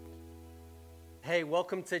Hey,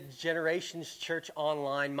 welcome to Generations Church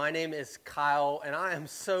Online. My name is Kyle, and I am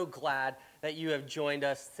so glad that you have joined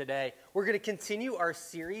us today. We're going to continue our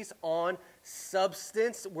series on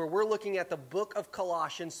substance, where we're looking at the book of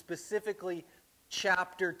Colossians, specifically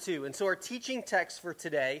chapter 2. And so our teaching text for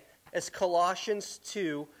today is Colossians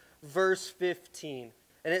 2, verse 15.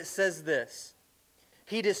 And it says this: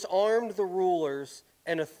 He disarmed the rulers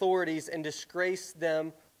and authorities and disgraced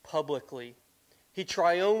them publicly. He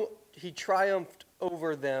triumphed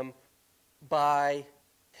over them by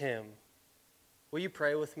him. Will you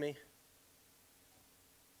pray with me?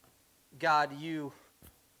 God, you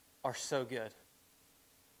are so good.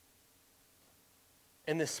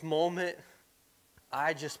 In this moment,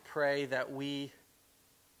 I just pray that we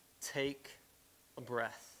take a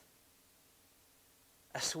breath.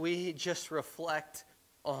 As we just reflect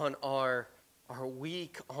on our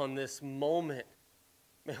week, on this moment,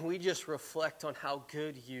 may we just reflect on how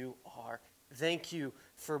good you are. Thank you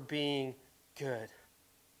for being good.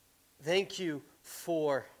 Thank you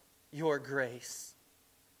for your grace.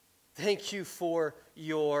 Thank you for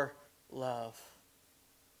your love.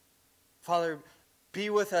 Father, be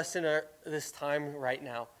with us in this time right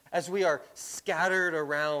now as we are scattered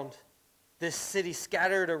around this city,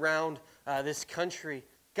 scattered around this country.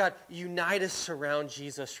 God, unite us around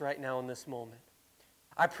Jesus right now in this moment.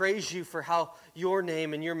 I praise you for how your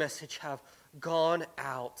name and your message have gone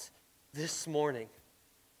out this morning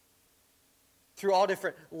through all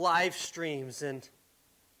different live streams and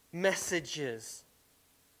messages.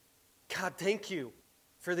 God, thank you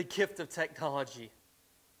for the gift of technology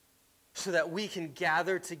so that we can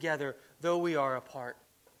gather together though we are apart.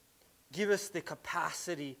 Give us the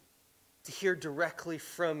capacity to hear directly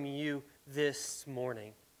from you this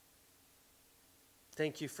morning.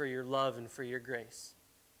 Thank you for your love and for your grace.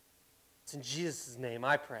 It's in Jesus' name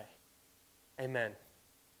I pray. Amen.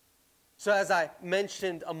 So as I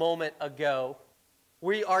mentioned a moment ago,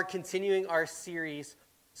 we are continuing our series,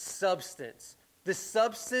 Substance. The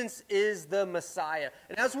substance is the Messiah.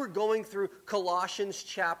 And as we're going through Colossians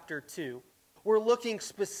chapter 2, we're looking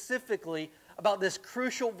specifically about this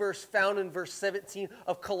crucial verse found in verse 17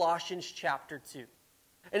 of Colossians chapter 2.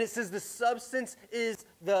 And it says the substance is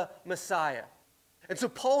the Messiah. And so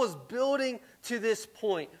Paul is building to this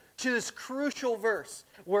point, to this crucial verse.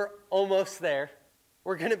 We're almost there.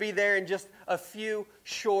 We're going to be there in just a few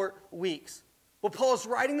short weeks. Well, Paul is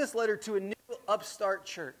writing this letter to a new upstart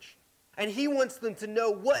church, and he wants them to know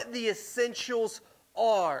what the essentials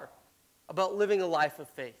are about living a life of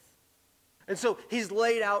faith. And so he's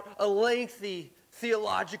laid out a lengthy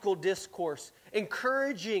theological discourse,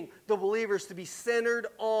 encouraging the believers to be centered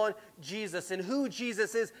on Jesus and who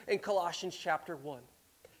Jesus is in Colossians chapter 1.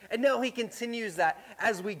 And now he continues that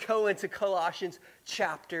as we go into Colossians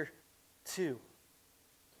chapter 2.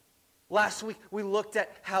 Last week we looked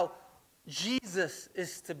at how Jesus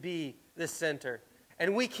is to be the center.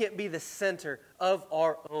 And we can't be the center of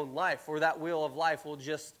our own life, or that wheel of life will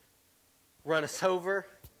just run us over,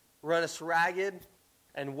 run us ragged,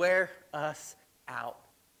 and wear us out.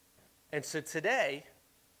 And so today,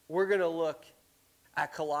 we're going to look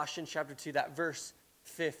at Colossians chapter 2, that verse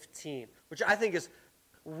 15, which I think is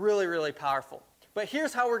really, really powerful. But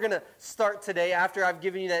here's how we're going to start today after I've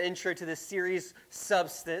given you that intro to this series,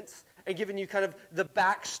 Substance, and given you kind of the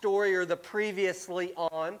backstory or the previously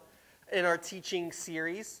on in our teaching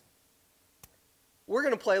series. We're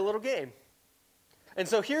going to play a little game. And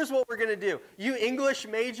so here's what we're going to do. You English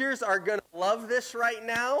majors are going to love this right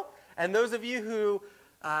now. And those of you who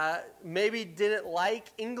maybe didn't like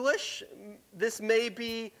English, this may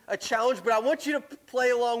be a challenge, but I want you to play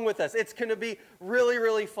along with us. It's going to be really,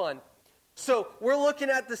 really fun. So we're looking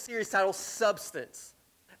at the series title, Substance.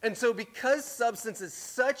 And so because substance is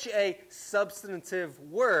such a substantive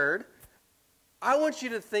word, I want you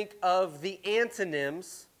to think of the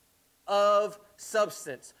antonyms of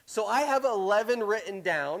substance. So I have 11 written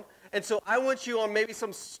down, and so I want you on maybe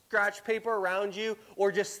some scratch paper around you,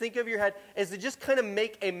 or just think of your head, is to just kind of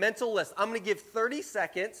make a mental list. I'm going to give 30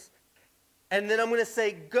 seconds, and then I'm going to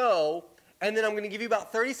say go, and then I'm going to give you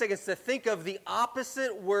about 30 seconds to think of the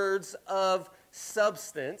opposite words of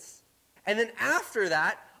substance. And then after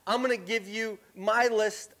that, I'm going to give you my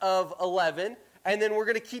list of 11, and then we're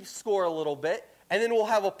going to keep score a little bit, and then we'll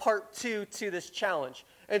have a part 2 to this challenge.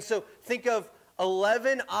 And so think of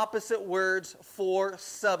 11 opposite words for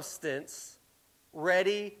substance.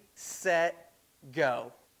 Ready, set,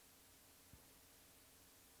 go.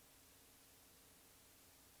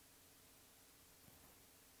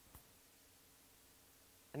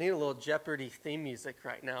 I need a little Jeopardy theme music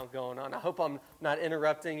right now going on. I hope I'm not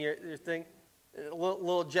interrupting your thing. A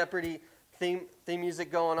little Jeopardy theme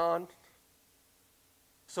music going on.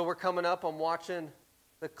 So we're coming up. I'm watching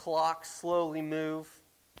the clock slowly move.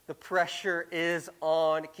 The pressure is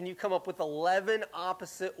on. Can you come up with 11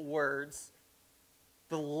 opposite words?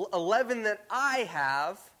 The 11 that I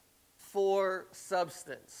have for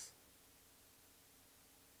substance.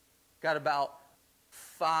 Got about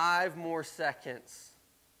 5 more seconds.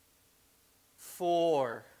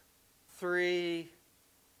 4, 3,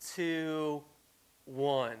 2,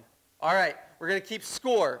 1. All right, we're going to keep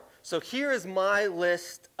score. So here is my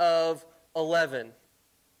list of 11.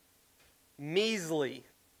 Measly,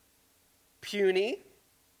 puny,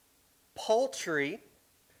 paltry,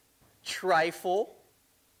 trifle,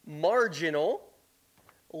 marginal,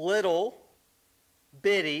 little,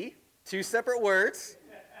 bitty, 2 separate words,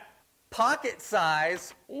 pocket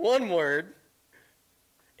size, 1 word,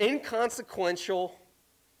 inconsequential,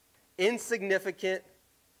 insignificant,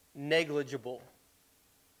 negligible.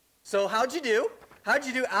 So how'd you do? How'd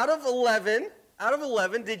you do out of 11? Out of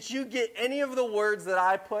 11, did you get any of the words that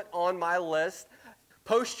I put on my list?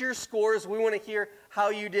 Post your scores. We want to hear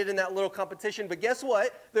how you did in that little competition. But guess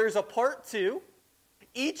what? There's a part 2.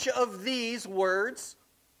 Each of these words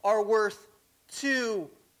are worth 2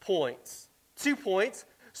 points. 2 points.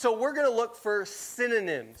 So we're going to look for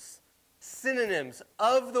synonyms. Synonyms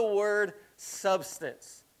of the word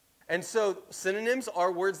substance. And so synonyms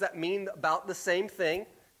are words that mean about the same thing.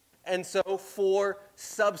 And so for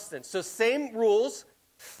substance. So same rules,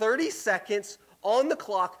 30 seconds on the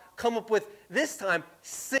clock, come up with, this time,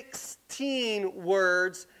 16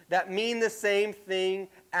 words that mean the same thing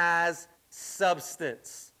as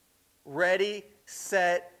substance. Ready,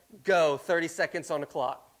 set, go. 30 seconds on the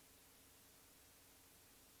clock.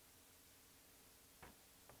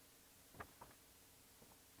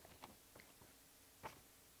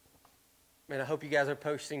 Man, I hope you guys are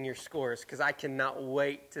posting your scores because I cannot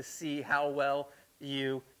wait to see how well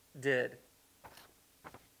you did.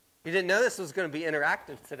 You didn't know this was going to be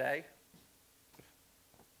interactive today.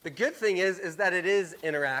 The good thing is that it is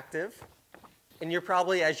interactive. And you're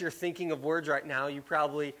probably, as you're thinking of words right now, you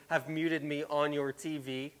probably have muted me on your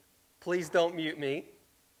TV. Please don't mute me.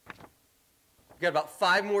 We've got about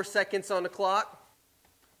 5 more seconds on the clock.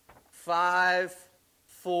 5,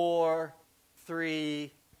 4,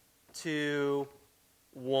 3, 2,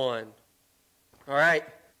 1. All right.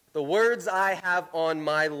 The words I have on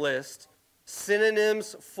my list,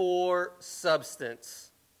 synonyms for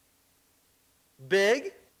substance.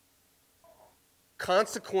 Big,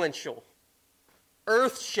 consequential,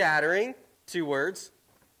 earth-shattering, 2 words,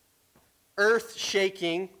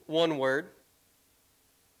 earth-shaking, 1 word.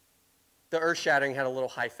 The earth-shattering had a little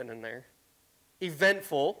hyphen in there.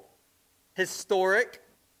 Eventful, historic,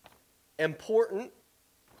 important,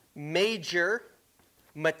 major,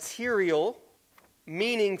 material,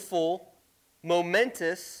 meaningful,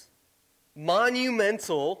 momentous,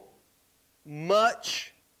 monumental,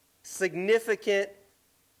 much, significant,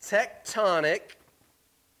 tectonic,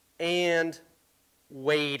 and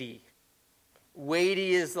weighty.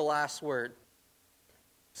 Weighty is the last word.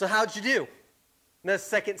 So how'd you do? In the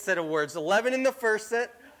second set of words. 11 in the first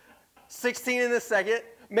set, 16 in the second.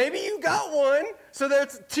 Maybe you got 1. So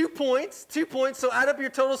there's 2 points. 2 points. So add up your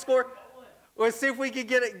total score. Let's see if we could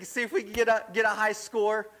get it. See if we could get a high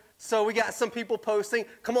score. So we got some people posting.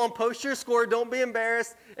 Come on, post your score. Don't be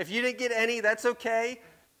embarrassed. If you didn't get any, that's okay.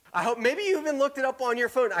 I hope maybe you even looked it up on your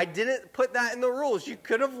phone. I didn't put that in the rules. You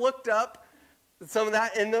could have looked up some of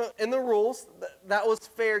that in the rules. That was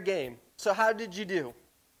fair game. So how did you do?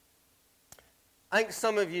 I think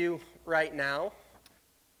some of you right now,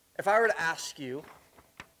 if I were to ask you,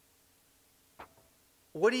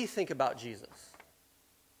 what do you think about Jesus?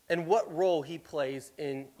 And what role he plays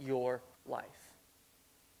in your life?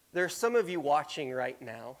 There are some of you watching right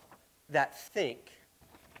now that think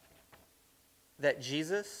that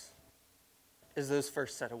Jesus is those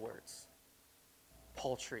first set of words.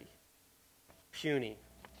 Paltry, puny,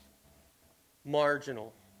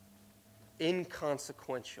 marginal,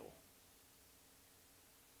 inconsequential.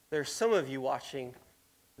 There are some of you watching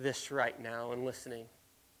this right now and listening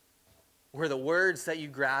where the words that you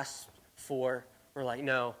grasped for were like,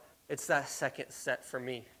 no, it's that second set for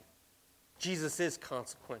me. Jesus is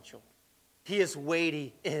consequential. He is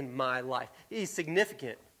weighty in my life. He's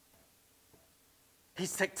significant.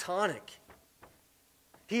 He's tectonic.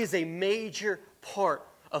 He is a major part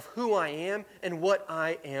of who I am and what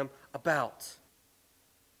I am about.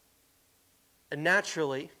 And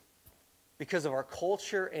naturally, because of our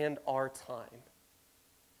culture and our time,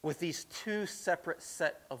 with these 2 separate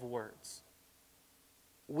set of words,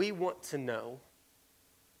 we want to know,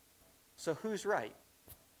 so who's right?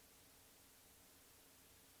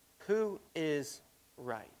 Who is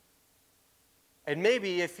right? And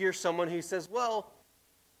maybe if you're someone who says, well,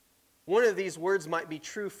 one of these words might be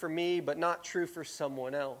true for me, but not true for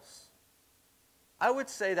someone else, I would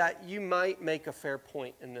say that you might make a fair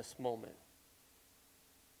point in this moment.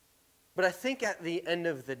 But I think at the end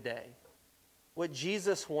of the day, what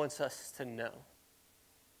Jesus wants us to know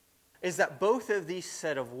is that both of these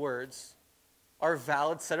set of words are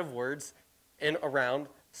valid set of words in around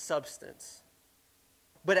substance.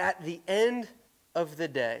 But at the end of the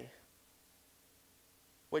day,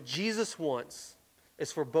 what Jesus wants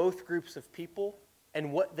is for both groups of people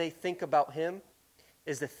and what they think about him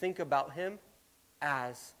is to think about him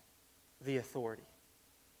as the authority.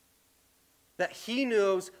 That he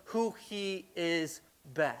knows who he is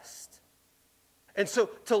best. And so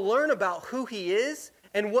to learn about who he is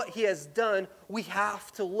and what he has done, we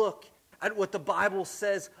have to look at what the Bible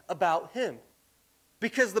says about him.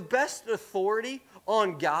 Because the best authority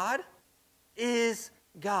on God is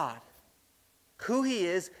God. Who he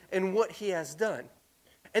is and what he has done.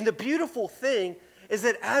 And the beautiful thing is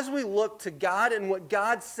that as we look to God and what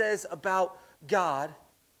God says about God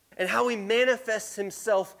and how he manifests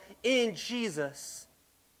himself in Jesus,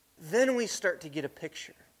 then we start to get a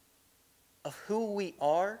picture of who we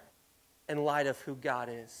are in light of who God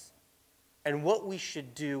is and what we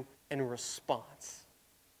should do in response.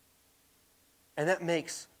 And that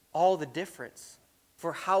makes all the difference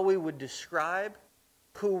for how we would describe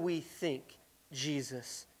who we think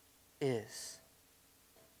Jesus is.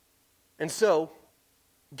 And so,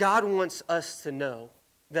 God wants us to know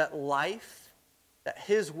that life, that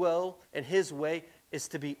his will and his way is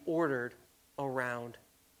to be ordered around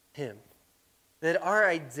him. That our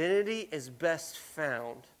identity is best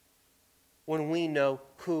found when we know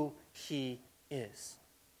who he is.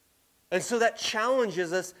 And so that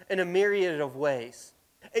challenges us in a myriad of ways.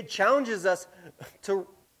 It challenges us to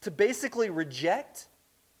basically reject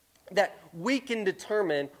that we can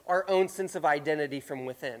determine our own sense of identity from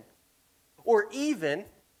within. Or even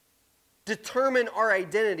determine our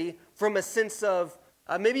identity from a sense of,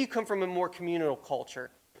 maybe you come from a more communal culture.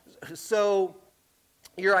 So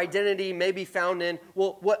your identity may be found in,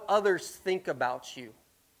 well, what others think about you.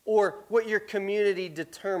 Or what your community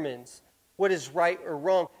determines what is right or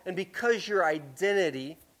wrong. And because your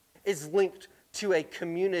identity is linked to a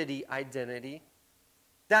community identity,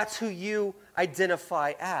 that's who you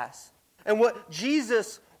identify as. And what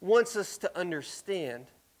Jesus wants us to understand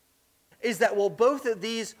is that while both of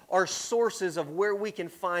these are sources of where we can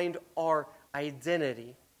find our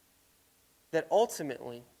identity, that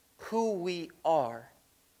ultimately who we are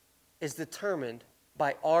is determined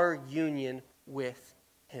by our union with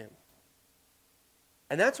him.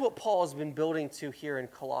 And that's what Paul has been building to here in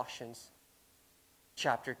Colossians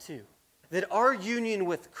chapter 2. That our union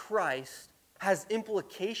with Christ has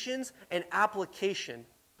implications and application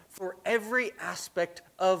for every aspect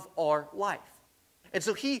of our life. And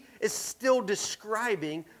so he is still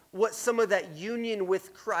describing what some of that union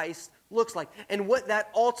with Christ looks like and what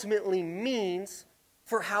that ultimately means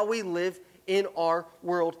for how we live in our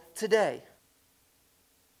world today.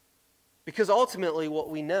 Because ultimately what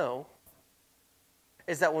we know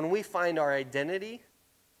is that when we find our identity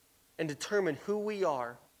and determine who we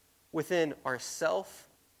are within ourself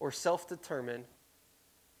or self-determined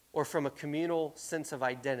or from a communal sense of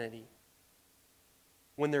identity,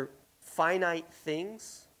 when they're finite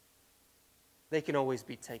things, they can always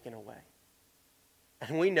be taken away.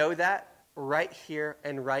 And we know that right here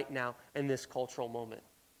and right now in this cultural moment.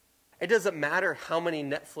 It doesn't matter how many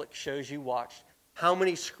Netflix shows you watch, how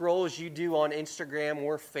many scrolls you do on Instagram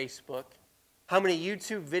or Facebook, how many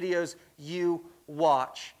YouTube videos you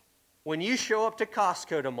watch. When you show up to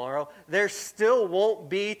Costco tomorrow, there still won't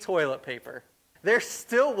be toilet paper. There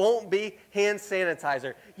still won't be hand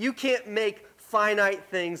sanitizer. You can't make finite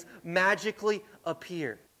things magically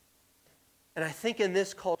appear. And I think in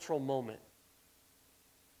this cultural moment,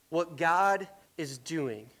 what God is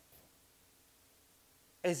doing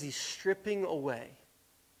is he's stripping away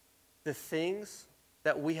the things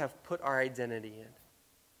that we have put our identity in.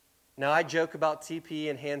 Now, I joke about TP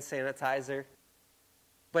and hand sanitizer,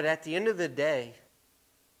 but at the end of the day,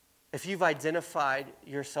 if you've identified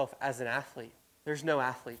yourself as an athlete, there's no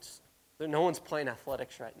athletes. No one's playing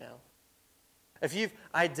athletics right now. If you've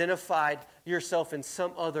identified yourself in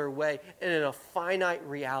some other way and in a finite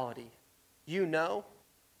reality, you know,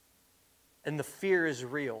 and the fear is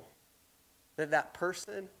real, that that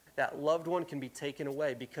person, that loved one can be taken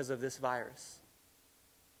away because of this virus.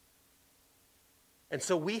 And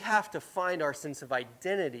so we have to find our sense of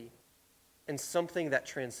identity in something that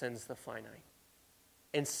transcends the finite,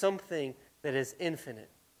 in something that is infinite.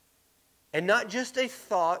 And not just a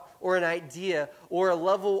thought or an idea or a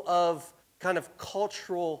level of kind of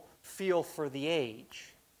cultural feel for the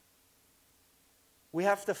age. We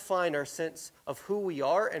have to find our sense of who we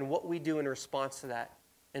are and what we do in response to that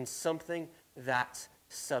in something that's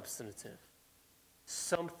substantive,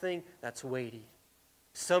 something that's weighty,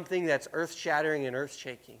 something that's earth-shattering and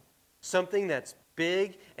earth-shaking, something that's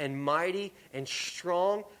big and mighty and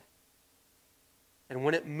strong. And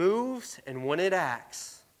when it moves and when it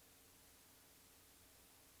acts,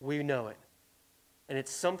 we know it. And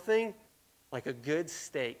it's something like a good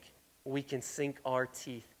steak we can sink our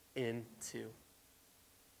teeth into.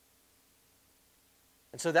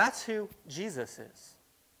 And so that's who Jesus is.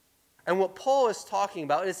 And what Paul is talking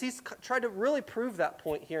about is he's tried to really prove that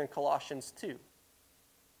point here in Colossians 2.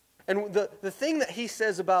 And the thing that he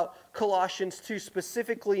says about Colossians 2,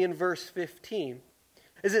 specifically in verse 15,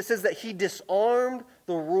 is it says that he disarmed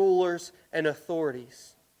the rulers and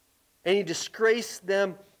authorities, and he disgraced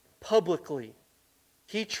them publicly.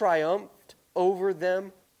 He triumphed over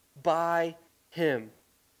them by him.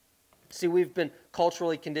 See, we've been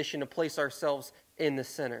culturally conditioned to place ourselves in the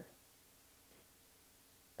center.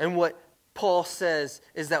 And what Paul says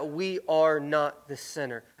is that we are not the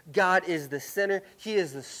center. God is the center. He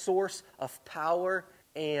is the source of power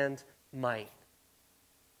and might.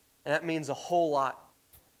 And that means a whole lot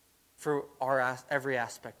for every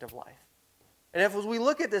aspect of life. And as we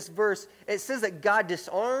look at this verse, it says that God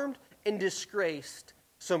disarmed and disgraced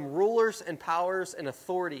some rulers and powers and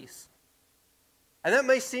authorities. And that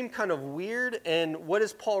may seem kind of weird, and what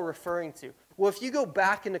is Paul referring to? Well, if you go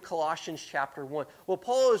back into Colossians chapter 1, what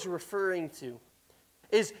Paul is referring to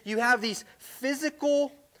is you have these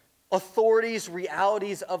physical authorities,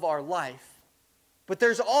 realities of our life, but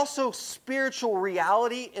there's also spiritual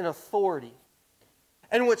reality and authority.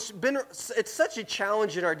 And it's such a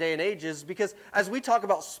challenge in our day and age is because as we talk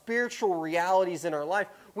about spiritual realities in our life,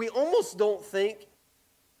 we almost don't think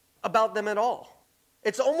about them at all.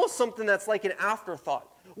 It's almost something that's like an afterthought.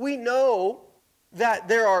 We know that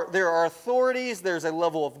there are authorities, there's a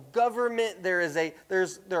level of government, there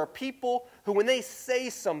are people who, when they say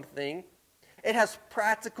something, it has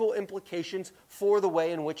practical implications for the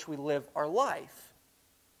way in which we live our life.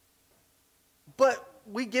 But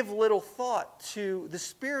we give little thought to the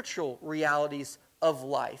spiritual realities of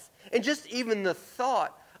life. And just even the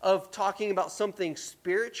thought of talking about something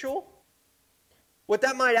spiritual, what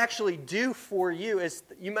that might actually do for you is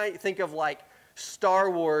you might think of like Star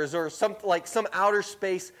Wars or some outer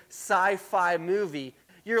space sci-fi movie.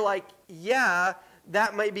 You're like, yeah,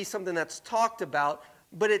 that might be something that's talked about,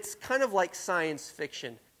 but it's kind of like science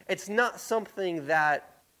fiction. It's not something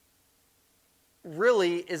that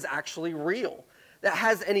really is actually real, that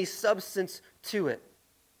has any substance to it.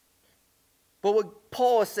 But what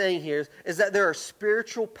Paul is saying here is that there are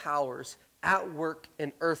spiritual powers at work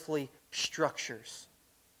in earthly structures.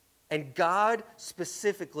 And God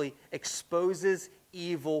specifically exposes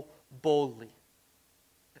evil boldly.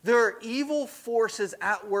 There are evil forces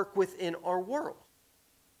at work within our world.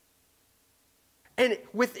 And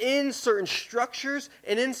within certain structures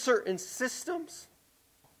and in certain systems,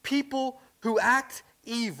 people who act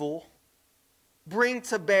evil bring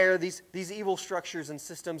to bear these evil structures and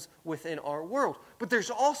systems within our world. But there's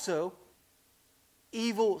also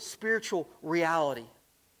evil spiritual reality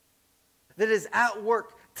that is at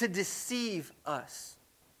work to deceive us,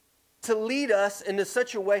 to lead us into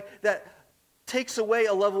such a way that takes away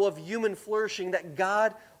a level of human flourishing that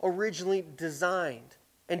God originally designed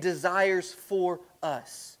and desires for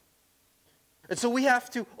us. And so we have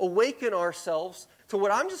to awaken ourselves to what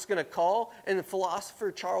I'm just going to call, and the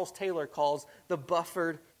philosopher Charles Taylor calls, the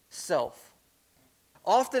buffered self.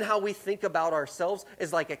 Often how we think about ourselves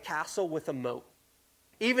is like a castle with a moat.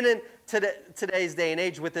 Even in today's day and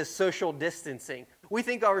age with this social distancing, we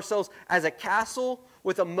think of ourselves as a castle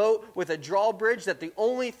with a moat, with a drawbridge that we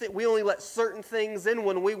only let certain things in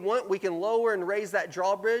when we want. We can lower and raise that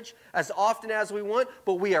drawbridge as often as we want,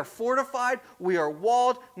 but we are fortified, we are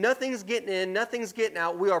walled, nothing's getting in, nothing's getting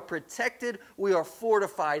out. We are protected, we are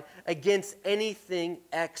fortified against anything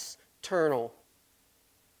external.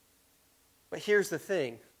 But here's the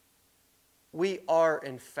thing. We are,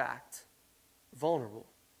 in fact, vulnerable.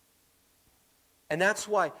 And that's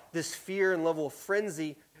why this fear and level of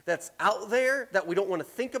frenzy that's out there, that we don't want to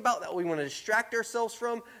think about, that we want to distract ourselves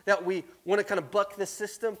from, that we want to kind of buck the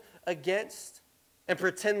system against and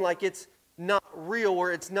pretend like it's not real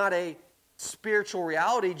or it's not a spiritual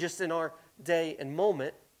reality just in our day and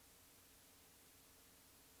moment,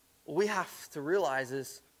 what we have to realize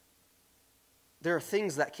is there are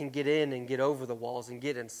things that can get in and get over the walls and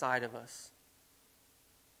get inside of us.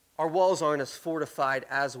 Our walls aren't as fortified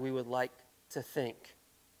as we would like to think.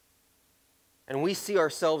 And we see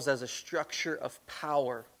ourselves as a structure of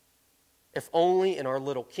power, if only in our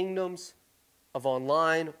little kingdoms of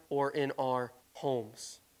online or in our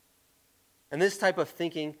homes. And this type of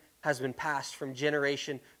thinking has been passed from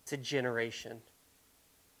generation to generation.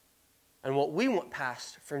 And what we want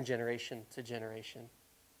passed from generation to generation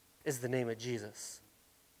is the name of Jesus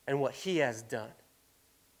and what he has done.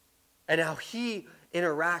 And how he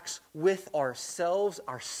interacts with ourselves,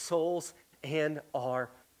 our souls, and our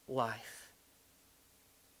life.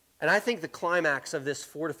 And I think the climax of this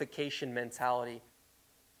fortification mentality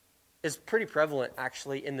is pretty prevalent,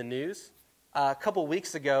 actually, in the news. A couple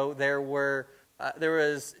weeks ago, there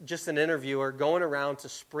was just an interviewer going around to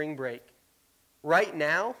spring break. Right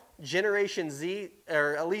now, Generation Z,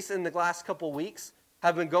 or at least in the last couple weeks,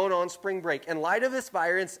 have been going on spring break. In light of this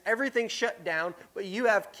virus, everything's shut down, but you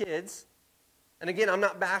have kids. And again, I'm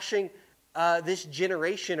not bashing this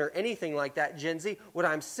generation or anything like that, Gen Z. What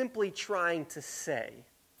I'm simply trying to say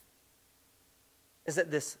is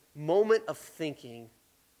that this moment of thinking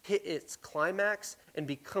hit its climax and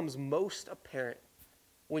becomes most apparent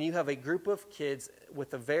when you have a group of kids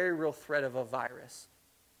with a very real threat of a virus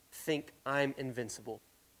think, I'm invincible.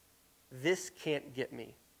 This can't get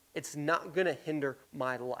me. It's not going to hinder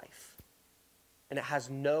my life. And it has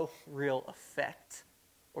no real effect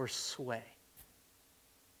or sway.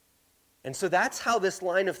 And so that's how this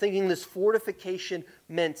line of thinking, this fortification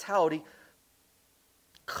mentality,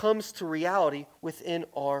 comes to reality within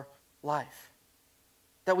our life.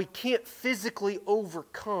 That we can't physically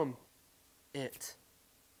overcome it.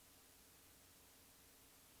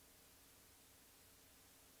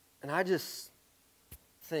 And I just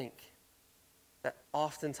think that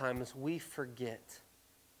oftentimes we forget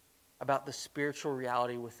about the spiritual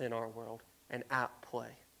reality within our world and at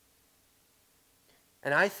play.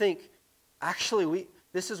 And I think, actually,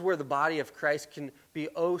 this is where the body of Christ can be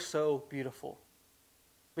oh so beautiful.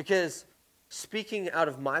 Because speaking out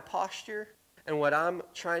of my posture and what I'm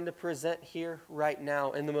trying to present here right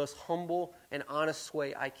now in the most humble and honest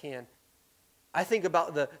way I can, I think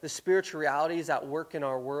about the spiritual realities at work in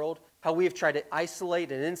our world, how we have tried to isolate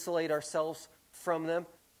and insulate ourselves from them.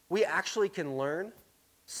 We actually can learn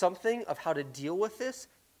something of how to deal with this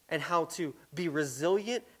and how to be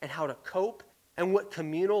resilient and how to cope and what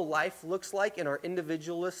communal life looks like in our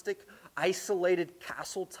individualistic, isolated,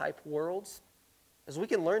 castle-type worlds, as we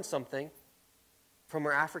can learn something from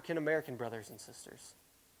our African American brothers and sisters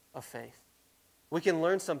of faith. We can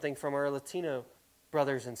learn something from our Latino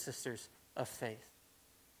brothers and sisters of faith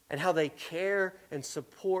and how they care and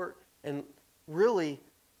support and really,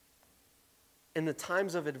 in the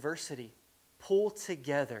times of adversity, pull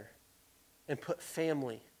together and put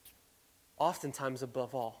family oftentimes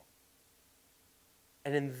above all.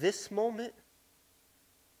 And in this moment,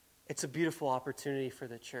 it's a beautiful opportunity for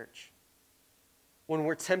the church. When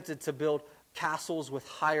we're tempted to build castles with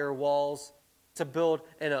higher walls, to build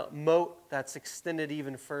in a moat that's extended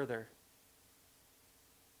even further,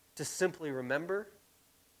 to simply remember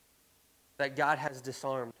that God has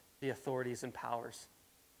disarmed the authorities and powers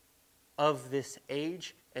of this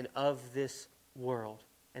age and of this world.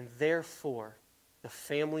 And therefore, the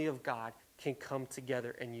family of God can come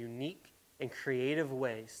together in unique and creative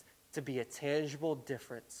ways to be a tangible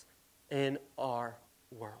difference in our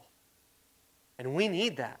world. And we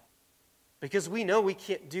need that because we know we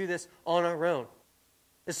can't do this on our own.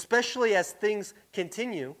 Especially as things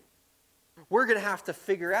continue, we're going to have to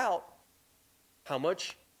figure out how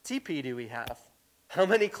much TP do we have? How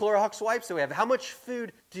many Clorox wipes do we have? How much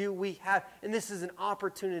food do we have? And this is an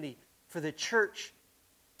opportunity for the church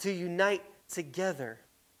to unite together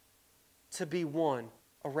to be one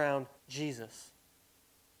around Jesus.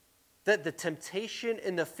 That the temptation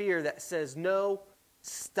and the fear that says, no,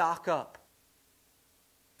 stock up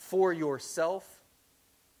for yourself.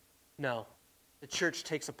 No, the church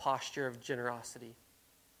takes a posture of generosity.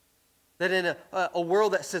 That in a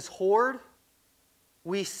world that says hoard,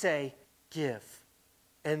 we say give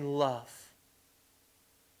and love.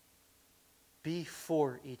 Be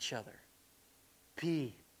for each other.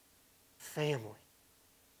 Be family.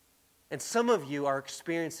 And some of you are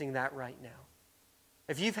experiencing that right now.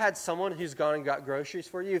 If you've had someone who's gone and got groceries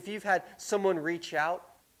for you, if you've had someone reach out,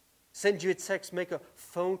 send you a text, make a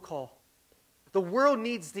phone call, the world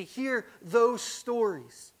needs to hear those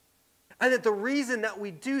stories. And that the reason that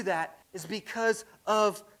we do that is because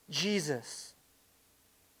of Jesus.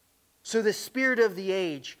 So the spirit of the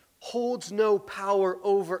age holds no power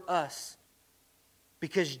over us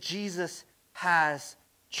because Jesus has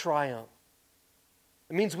triumphed.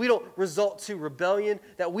 It means we don't resort to rebellion,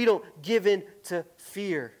 that we don't give in to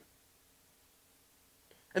fear.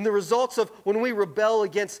 And the results of when we rebel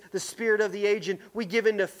against the spirit of the age and we give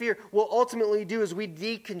in to fear, what we'll ultimately do is we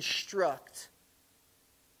deconstruct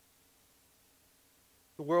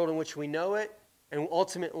the world in which we know it, and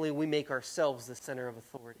ultimately we make ourselves the center of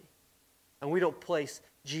authority. And we don't place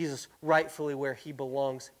Jesus rightfully where he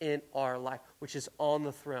belongs in our life, which is on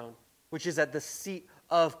the throne, which is at the seat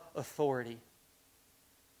of authority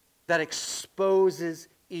that exposes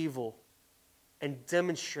evil and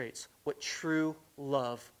demonstrates what true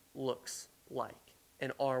love looks like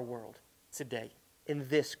in our world today, in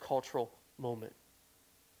this cultural moment.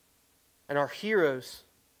 And our heroes,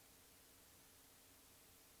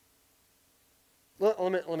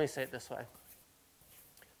 let me say it this way.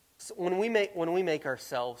 So when we make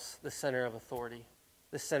ourselves the center of authority,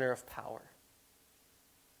 the center of power,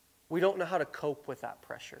 we don't know how to cope with that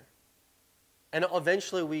pressure. And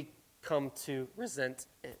eventually we come to resent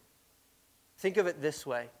it. Think of it this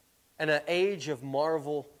way. In an age of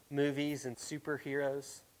Marvel movies and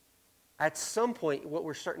superheroes, at some point what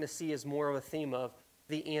we're starting to see is more of a theme of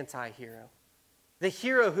the anti-hero. The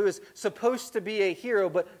hero who is supposed to be a hero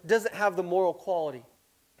but doesn't have the moral quality,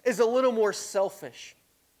 is a little more selfish.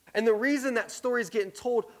 And the reason that story is getting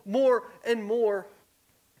told more and more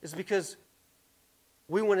is because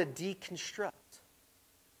we want to deconstruct.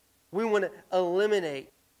 We want to eliminate,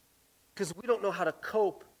 because we don't know how to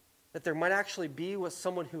cope, that there might actually be with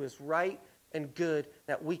someone who is right and good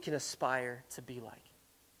that we can aspire to be like.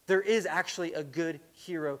 There is actually a good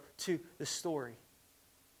hero to the story.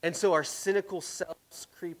 And so our cynical selves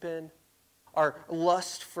creep in, our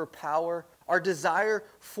lust for power, our desire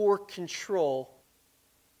for control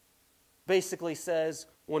basically says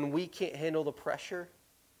when we can't handle the pressure,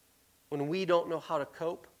 when we don't know how to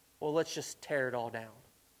cope, well, let's just tear it all down.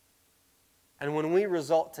 And when we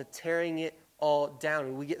resort to tearing it all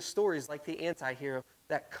down, we get stories like the anti-hero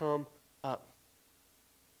that come up.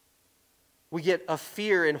 We get a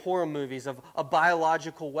fear in horror movies of a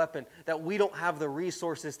biological weapon that we don't have the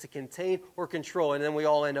resources to contain or control, and then we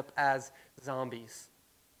all end up as zombies.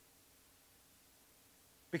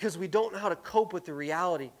 Because we don't know how to cope with the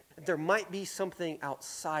reality that there might be something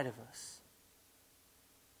outside of us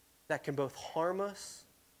that can both harm us,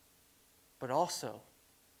 but also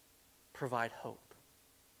provide hope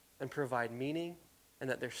and provide meaning, and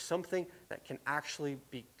that there's something that can actually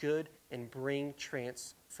be good and bring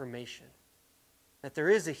transformation. That there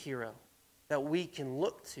is a hero that we can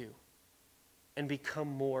look to and become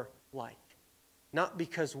more like. Not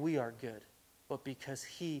because we are good, but because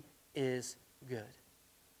he is good.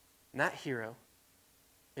 And that hero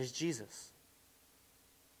is Jesus.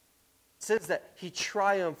 It says that he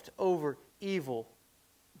triumphed over evil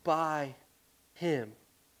by him.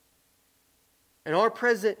 And our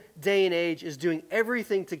present day and age is doing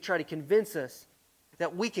everything to try to convince us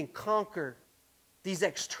that we can conquer these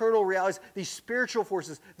external realities, these spiritual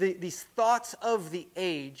forces, these thoughts of the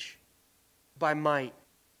age by might,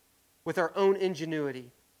 with our own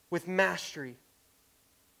ingenuity, with mastery,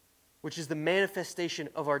 which is the manifestation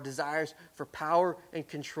of our desires for power and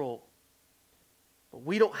control. But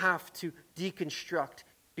we don't have to deconstruct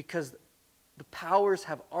because the powers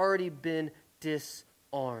have already been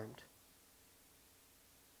disarmed.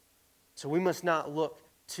 So we must not look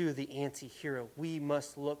to the anti-hero. We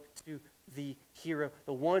must look to the hero,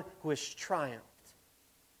 the one who has triumphed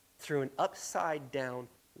through an upside-down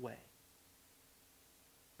way.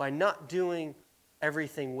 By not doing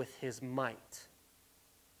everything with his might,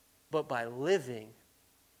 but by living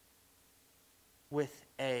with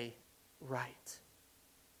a right.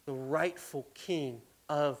 The rightful king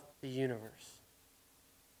of the universe,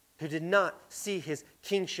 who did not see his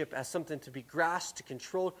kingship as something to be grasped, to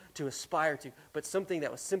control, to aspire to, but something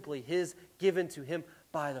that was simply his, given to him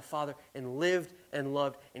by the Father, and lived and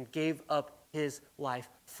loved and gave up his life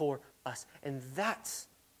for us. And that's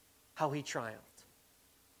how he triumphed.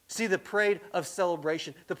 See, the parade of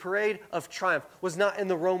celebration, the parade of triumph was not in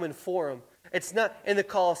the Roman Forum. It's not in the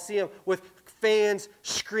Colosseum with fans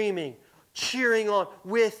screaming, cheering on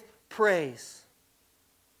with praise.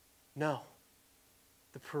 No.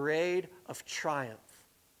 The parade of triumph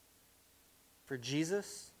for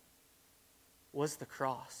Jesus was the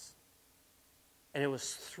cross. And it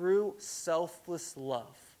was through selfless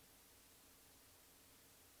love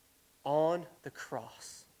on the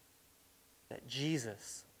cross that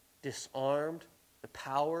Jesus disarmed the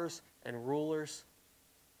powers and rulers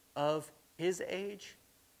of his age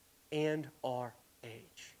and our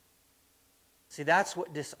age. See, that's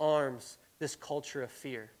what disarms this culture of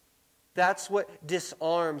fear. That's what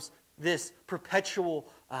disarms this perpetual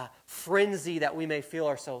frenzy that we may feel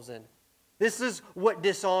ourselves in. This is what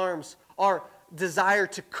disarms our desire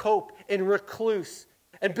to cope and recluse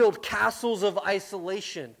and build castles of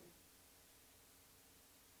isolation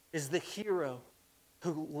is the hero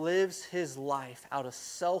who lives his life out of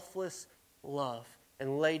selfless love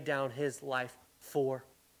and laid down his life for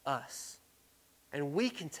us. And we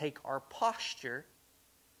can take our posture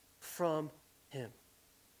from him.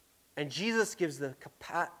 And Jesus gives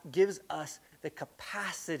us the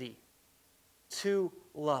capacity to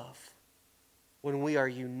love when we are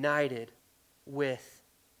united with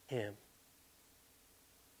him.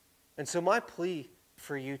 And so my plea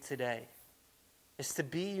for you today is to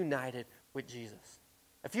be united with Jesus.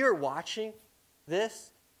 If you're watching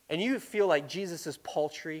this and you feel like Jesus is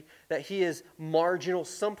paltry, that he is marginal,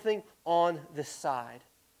 something on the side,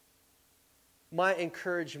 my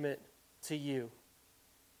encouragement to you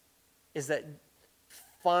is that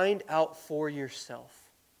find out for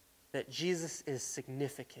yourself that Jesus is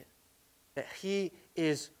significant, that he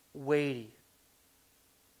is weighty,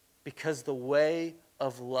 because the way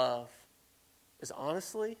of love is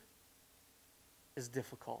honestly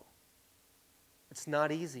difficult. It's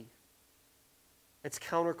not easy. It's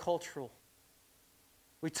countercultural.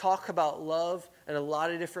 We talk about love in a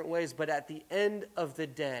lot of different ways, but at the end of the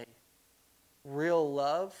day, real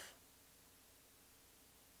love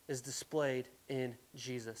is displayed in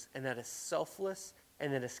Jesus. And that is selfless,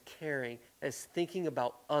 and that is caring, that is thinking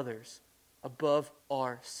about others above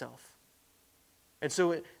ourself. And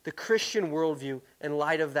so the Christian worldview, in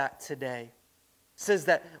light of that today, says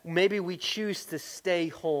that maybe we choose to stay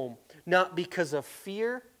home, not because of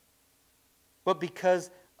fear, but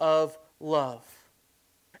because of love.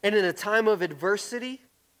 And in a time of adversity,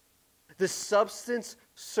 the substance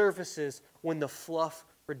surfaces when the fluff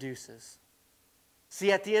reduces.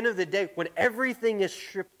 See, at the end of the day, when everything is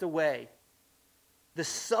stripped away, the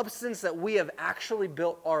substance that we have actually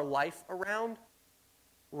built our life around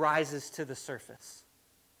rises to the surface.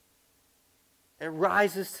 It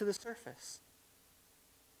rises to the surface.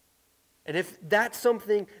 And if that's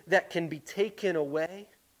something that can be taken away,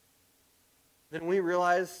 then we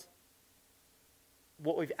realize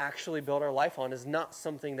what we've actually built our life on is not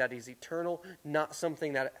something that is eternal, not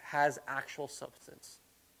something that has actual substance,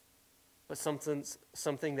 but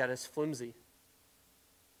something that is flimsy,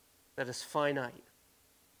 that is finite.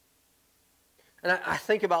 And I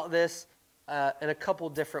think about this in a couple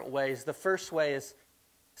different ways. The first way is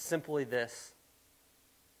simply this.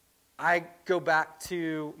 I go back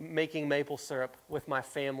to making maple syrup with my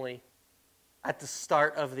family at the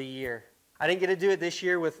start of the year. I didn't get to do it this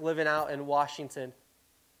year with living out in Washington.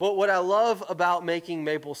 But what I love about making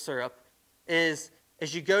maple syrup is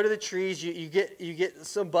as you go to the trees, you get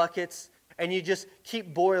some buckets, and you just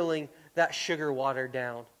keep boiling that sugar water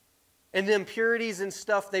down. And the impurities and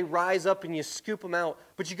stuff, they rise up and you scoop them out.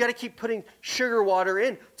 But you got to keep putting sugar water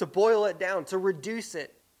in to boil it down, to reduce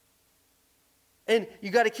it. And you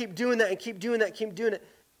got to keep doing that and keep doing that, keep doing it.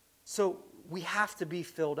 So we have to be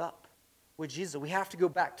filled up with Jesus. We have to go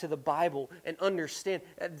back to the Bible and understand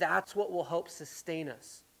that that's what will help sustain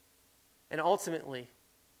us. And ultimately,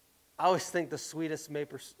 I always think the sweetest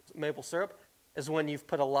maple syrup is when you've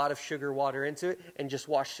put a lot of sugar water into it and just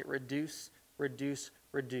watched it reduce, reduce,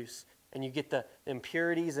 reduce. And you get the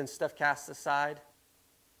impurities and stuff cast aside.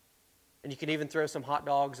 And you can even throw some hot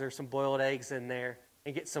dogs or some boiled eggs in there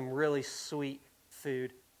and get some really sweet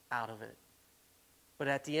food out of it. But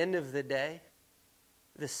at the end of the day,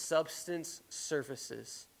 the substance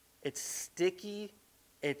surfaces. It's sticky.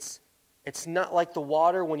 It's not like the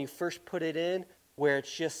water when you first put it in, where it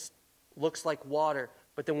just looks like water.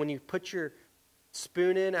 But then when you put your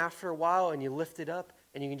spoon in after a while and you lift it up,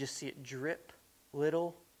 and you can just see it drip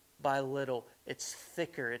little by little. It's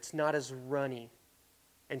thicker. It's not as runny.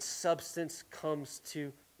 And substance comes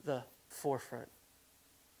to the forefront.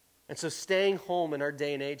 And so staying home in our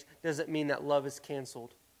day and age doesn't mean that love is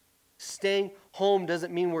canceled. Staying home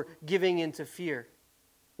doesn't mean we're giving into fear.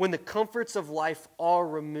 When the comforts of life are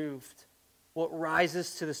removed, what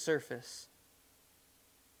rises to the surface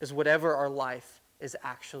is whatever our life is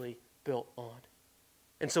actually built on.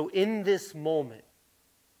 And so in this moment,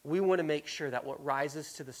 we want to make sure that what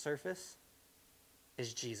rises to the surface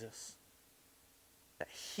is Jesus. That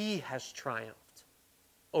he has triumphed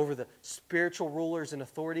over the spiritual rulers and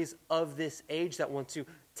authorities of this age that want to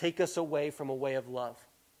take us away from a way of love,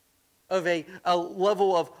 of a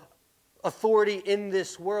level of authority in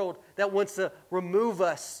this world that wants to remove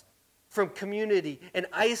us from community and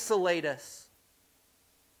isolate us,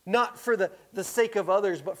 not for the sake of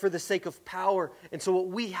others, but for the sake of power. And so what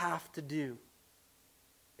we have to do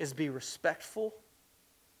is be respectful,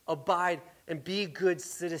 abide, and be good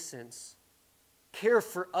citizens. Care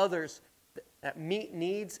for others that meet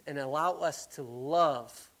needs and allow us to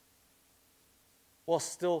love while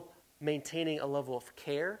still maintaining a level of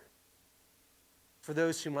care for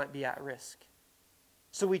those who might be at risk.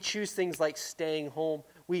 So we choose things like staying home.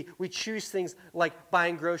 We choose things like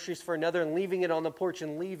buying groceries for another and leaving it on the porch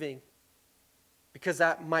and leaving, because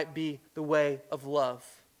that might be the way of love.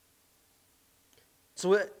 So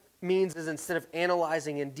what it means is, instead of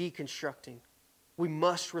analyzing and deconstructing, we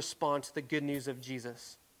must respond to the good news of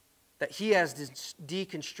Jesus, that he has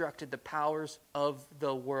deconstructed the powers of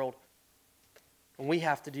the world. And we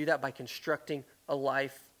have to do that by constructing a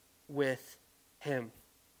life with him.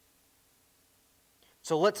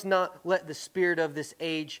 So let's not let the spirit of this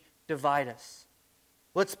age divide us.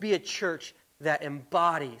 Let's be a church that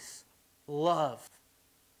embodies love.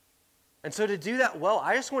 And so to do that well,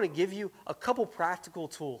 I just want to give you a couple practical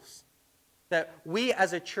tools that we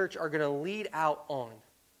as a church are going to lead out on.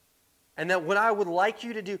 And that what I would like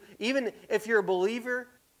you to do, even if you're a believer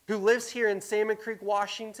who lives here in Salmon Creek,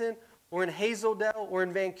 Washington, or in Hazeldale, or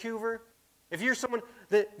in Vancouver, if you're someone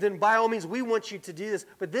then by all means, we want you to do this.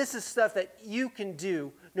 But this is stuff that you can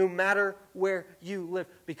do no matter where you live,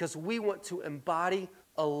 because we want to embody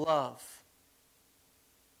a love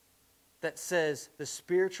that says the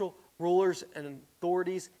spiritual rulers and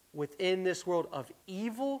authorities within this world of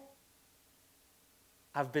evil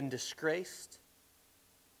have been disgraced,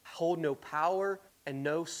 hold no power and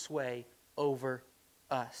no sway over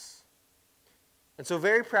us. And so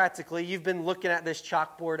very practically, you've been looking at this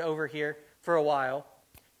chalkboard over here for a while.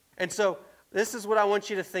 And so this is what I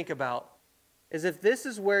want you to think about, is if this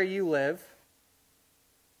is where you live,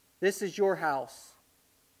 this is your house,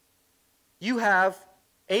 you have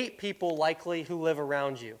 8 people likely who live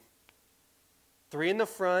around you. 3 in the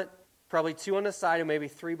front, probably 2 on the side, and maybe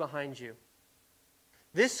 3 behind you.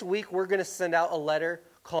 This week, we're going to send out a letter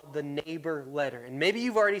called the Neighbor Letter. And maybe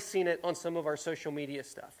you've already seen it on some of our social media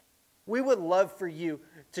stuff. We would love for you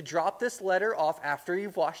to drop this letter off after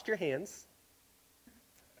you've washed your hands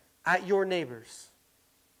at your neighbors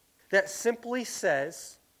that simply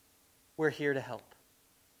says, we're here to help.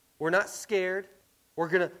 We're not scared. We're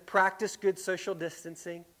going to practice good social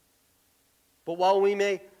distancing. But while we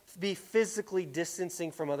may be physically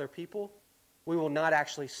distancing from other people, we will not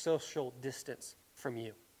actually social distance from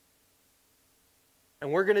you.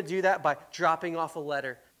 And we're going to do that by dropping off a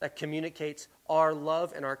letter that communicates our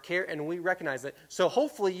love and our care, and we recognize it. So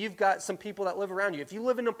hopefully you've got some people that live around you. If you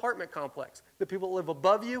live in an apartment complex, the people that live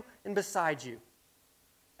above you and beside you.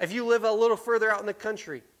 If you live a little further out in the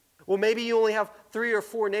country, well, maybe you only have 3 or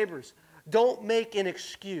 4 neighbors. Don't make an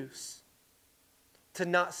excuse to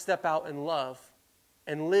not step out in love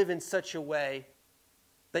and live in such a way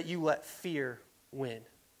that you let fear win,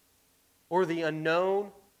 or the unknown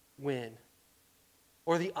win,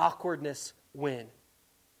 or the awkwardness win,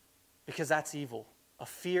 because that's evil. A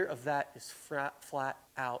fear of that is flat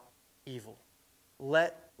out evil.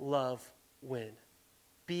 Let love win.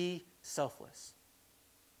 Be selfless.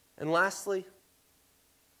 And lastly,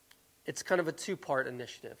 it's kind of a 2-part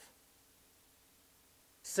initiative.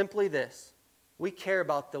 Simply this: we care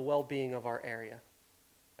about the well-being of our area.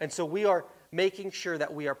 And so we are making sure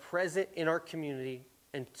that we are present in our community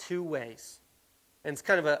in 2 ways. And it's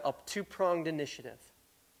kind of a 2-pronged initiative.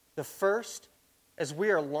 The first is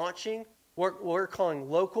we are launching what we're calling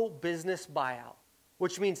local business buyout,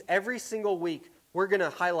 which means every single week we're going to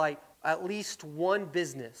highlight at least one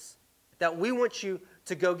business that we want you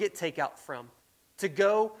to go get takeout from, to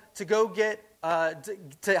go get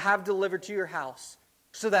to have delivered to your house,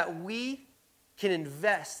 so that we can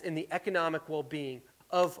invest in the economic well-being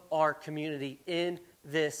of our community in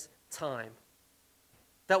this time.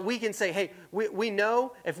 That we can say, hey, we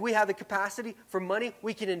know if we have the capacity for money,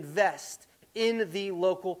 we can invest in the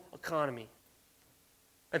local economy.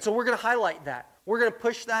 And so we're going to highlight that. We're going to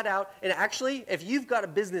push that out. And actually, if you've got a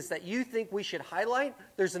business that you think we should highlight,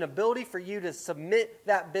 there's an ability for you to submit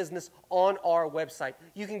that business on our website.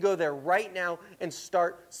 You can go there right now and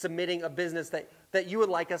start submitting a business that you would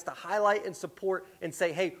like us to highlight and support, and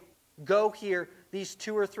say, hey, go here these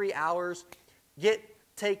 2 or 3 hours, get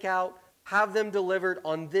takeout, have them delivered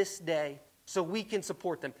on this day so we can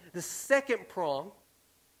support them. The second prong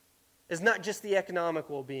is not just the economic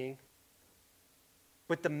well-being,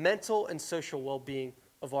 but the mental and social well-being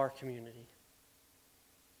of our community.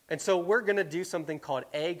 And so we're going to do something called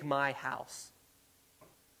Egg My House.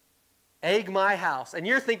 Egg My House. And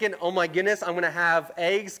you're thinking, oh my goodness, I'm going to have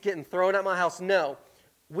eggs getting thrown at my house. No.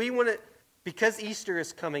 We want to, because Easter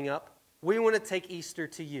is coming up, we want to take Easter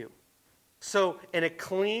to you. So in a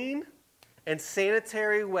clean and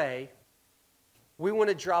sanitary way, we want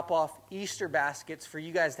to drop off Easter baskets for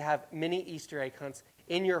you guys to have mini Easter egg hunts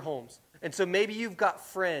in your homes. And so maybe you've got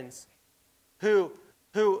friends who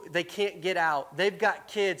who they can't get out. They've got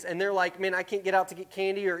kids, and they're like, man, I can't get out to get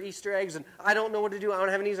candy or Easter eggs, and I don't know what to do. I don't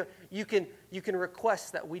have any Easter. You can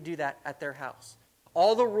request that we do that at their house.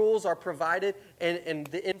 All the rules are provided, and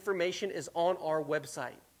the information is on our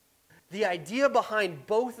website. The idea behind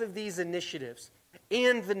both of these initiatives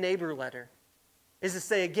and the neighbor letter is to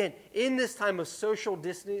say, again, in this time of social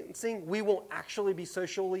distancing, we won't actually be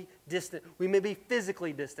socially distant. We may be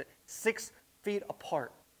physically distant, 6 feet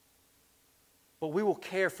apart. But we will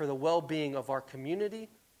care for the well-being of our community,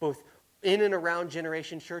 both in and around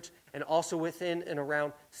Generation Church and also within and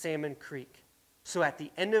around Salmon Creek. So at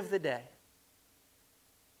the end of the day,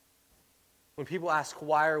 when people ask,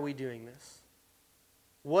 why are we doing this?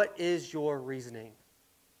 What is your reasoning?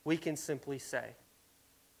 We can simply say,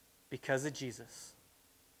 because of Jesus,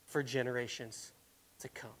 for generations to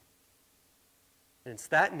come. And it's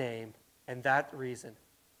that name and that reason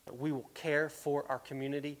that we will care for our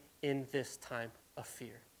community in this time of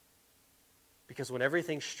fear. Because when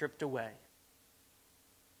everything's stripped away,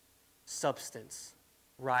 substance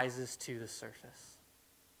rises to the surface.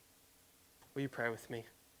 Will you pray with me?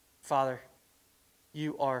 Father,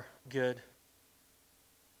 you are good.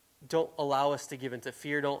 Don't allow us to give into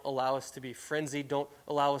fear. Don't allow us to be frenzied. Don't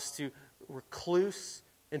allow us to recluse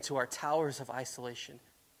into our towers of isolation.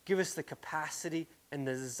 Give us the capacity and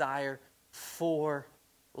the desire for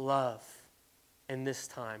love in this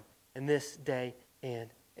time, in this day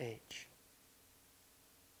and age.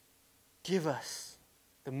 Give us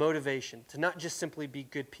the motivation to not just simply be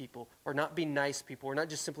good people or not be nice people or not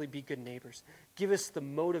just simply be good neighbors. Give us the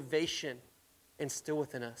motivation instill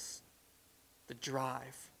within us the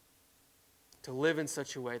drive to live in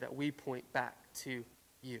such a way that we point back to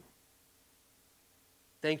you.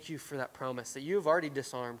 Thank you for that promise that you have already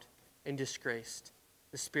disarmed and disgraced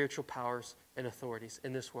the spiritual powers and authorities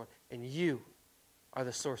in this world. And you are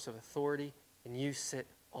the source of authority, and you sit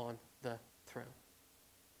on the throne.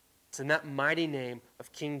 It's in that mighty name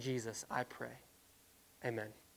of King Jesus I pray. Amen.